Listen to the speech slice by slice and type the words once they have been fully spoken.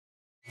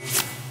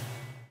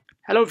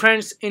Hello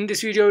friends, in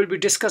this video we'll be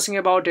discussing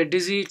about a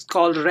disease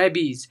called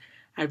rabies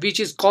and which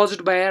is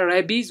caused by a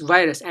rabies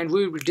virus, and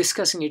we will be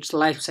discussing its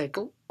life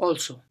cycle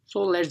also.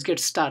 So let's get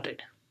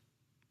started.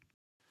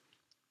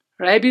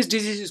 Rabies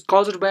disease is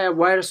caused by a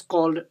virus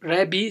called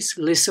rabies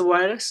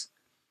lyssavirus.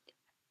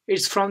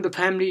 It's from the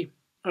family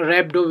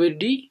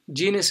Rhabdoviridie,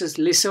 genus is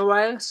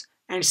lyssavirus,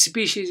 and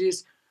species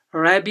is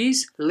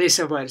rabies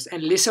lyssavirus.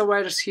 And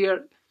lyssavirus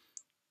here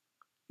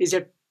is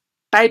a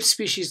type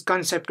species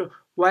concept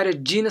where a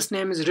genus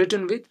name is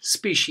written with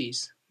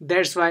species.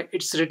 That's why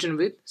it's written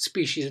with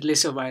species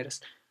lyssavirus.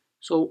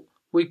 So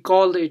we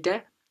call it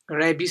a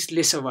rabies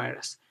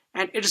lyssavirus.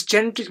 And its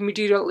genetic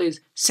material is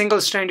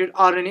single-stranded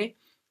RNA,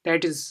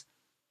 that is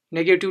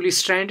negatively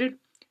stranded,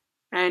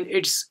 and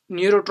it's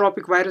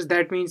neurotropic virus,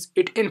 that means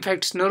it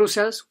infects nerve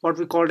cells, what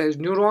we call as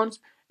neurons,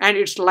 and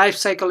its life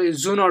cycle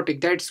is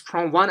zoonotic, that's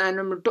from one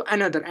animal to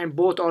another, and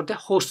both are the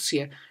hosts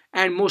here,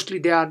 and mostly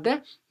they are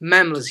the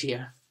mammals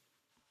here.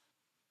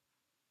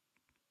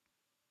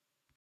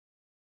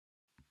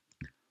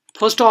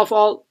 First of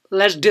all,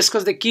 let's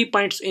discuss the key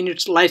points in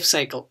its life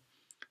cycle.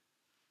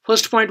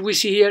 First point we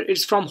see here,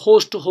 it's from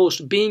host to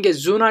host. Being a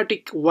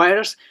zoonotic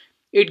virus,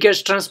 it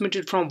gets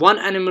transmitted from one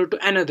animal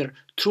to another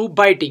through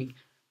biting,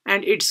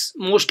 and it's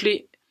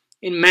mostly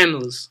in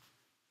mammals.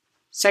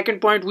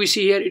 Second point we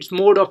see here, its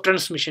mode of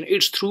transmission.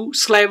 It's through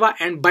saliva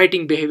and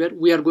biting behavior.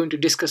 We are going to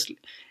discuss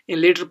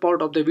in later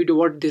part of the video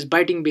what this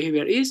biting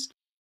behavior is.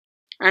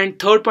 And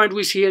third point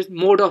we see here,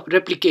 mode of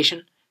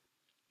replication.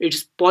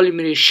 It's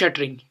polymerase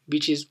shuttering,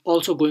 which is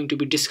also going to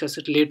be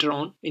discussed later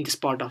on in this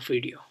part of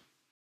video.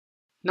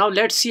 Now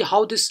let's see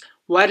how this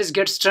virus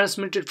gets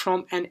transmitted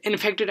from an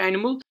infected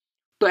animal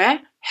to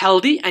a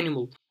healthy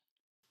animal.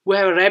 We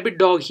have a rabid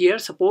dog here,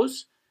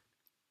 suppose.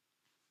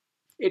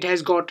 It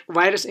has got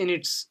virus in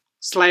its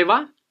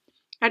saliva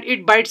and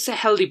it bites a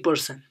healthy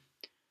person.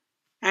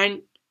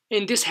 And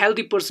in this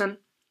healthy person,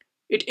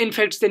 it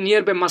infects the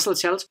nearby muscle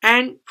cells,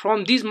 and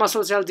from these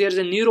muscle cells there is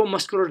a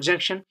neuromuscular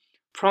junction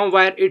from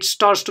where it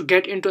starts to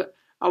get into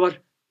our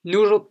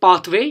neural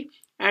pathway,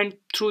 and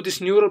through this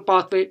neural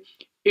pathway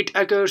it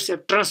occurs a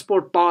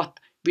transport path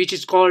which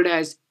is called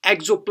as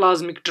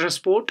exoplasmic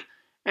transport.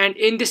 And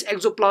in this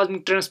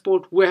exoplasmic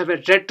transport we have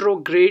a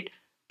retrograde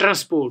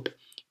transport.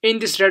 In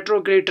this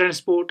retrograde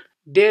transport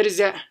there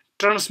is a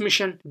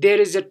transmission, there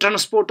is a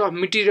transport of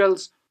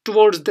materials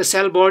towards the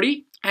cell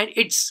body, and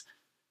it's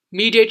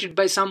mediated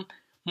by some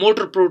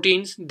motor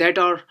proteins that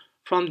are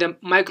from the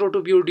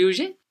microtubule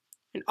division.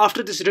 And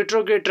after this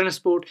retrograde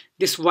transport,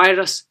 this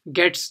virus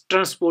gets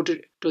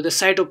transported to the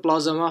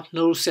cytoplasm of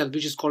nerve cell,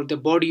 which is called the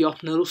body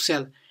of nerve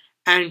cell.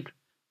 And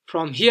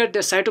from here,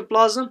 the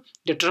cytoplasm,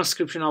 the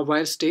transcription of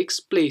virus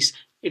takes place,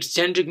 its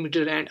genetic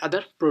material and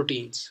other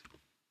proteins.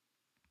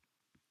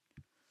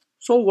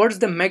 So what's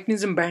the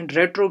mechanism behind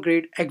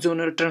retrograde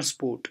axonal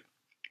transport?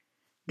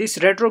 This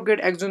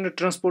retrograde axonal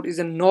transport is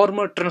a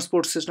normal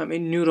transport system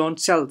in neuron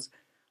cells,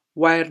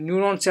 where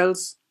neuron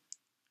cells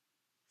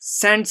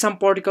send some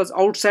particles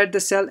outside the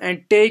cell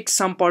and take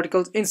some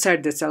particles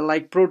inside the cell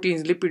like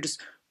proteins, lipids,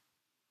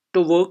 to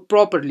work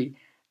properly.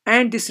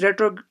 And this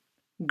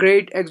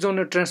retrograde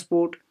axonal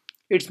transport,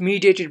 it's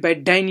mediated by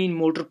dynein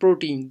motor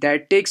protein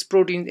that takes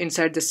proteins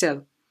inside the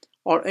cell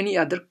or any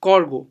other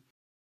cargo.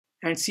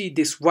 And see,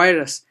 this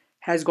virus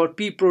has got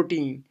P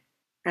protein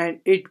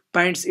and it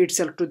binds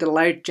itself to the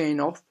light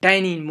chain of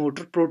dynein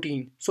motor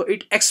protein. So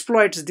it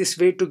exploits this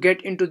way to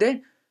get into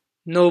the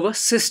nervous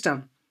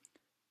system.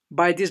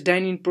 By this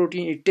dynein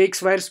protein, it takes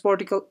virus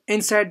particle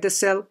inside the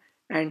cell,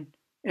 and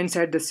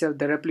inside the cell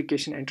the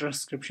replication and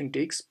transcription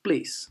takes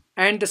place.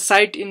 And the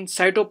site in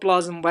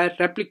cytoplasm where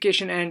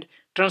replication and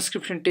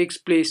transcription takes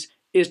place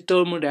is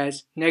termed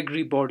as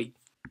Negri body.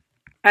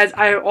 As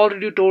I have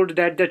already told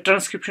that the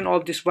transcription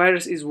of this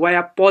virus is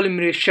via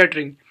polymerase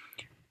shuttering.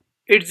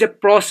 It's a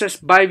process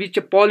by which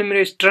a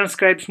polymerase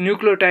transcribes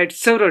nucleotides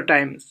several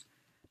times.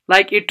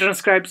 Like it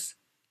transcribes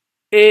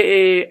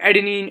AA,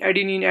 adenine,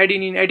 adenine,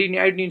 adenine, adenine,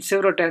 adenine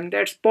several times.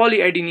 That's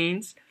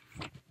polyadenines.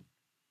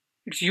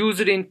 It's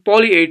used in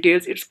poly-A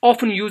tails. It's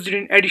often used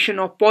in addition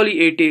of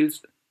poly-A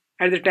tails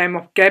at the time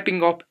of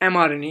capping of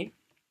mRNA.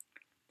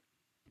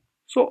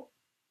 So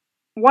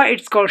why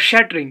it's called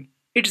shuttering?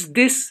 It's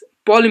this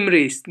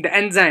polymerase, the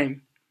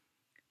enzyme,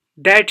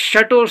 that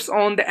shutters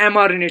on the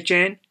mRNA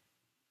chain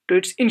to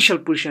its initial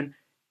position.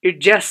 It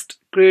just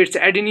creates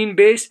adenine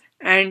base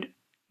and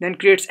then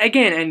creates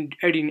again an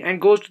adenine and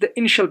goes to the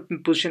initial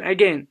position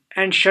again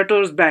and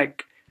shutters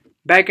back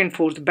and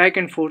forth,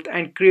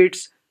 and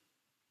creates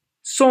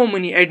so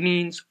many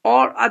adenines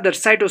or other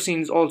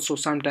cytosines also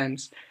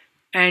sometimes.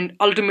 And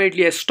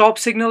ultimately a stop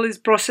signal is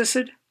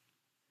processed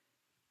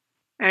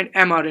and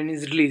mRNA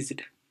is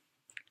released.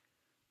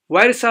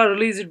 Viruses are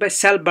released by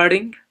cell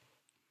budding,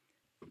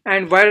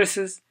 and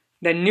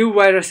the new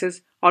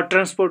viruses are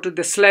transported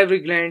to the salivary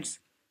glands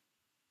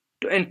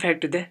to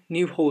infect the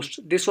new host.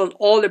 This was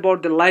all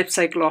about the life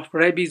cycle of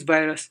rabies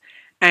virus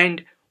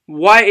and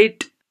why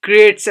it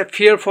creates a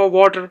fear for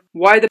water,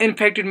 why the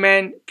infected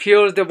man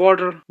fears the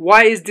water,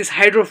 why is this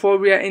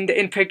hydrophobia in the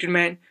infected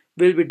man,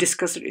 will be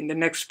discussed in the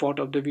next part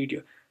of the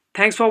video.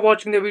 Thanks for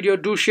watching the video.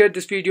 Do share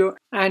this video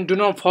and do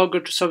not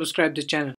forget to subscribe the channel.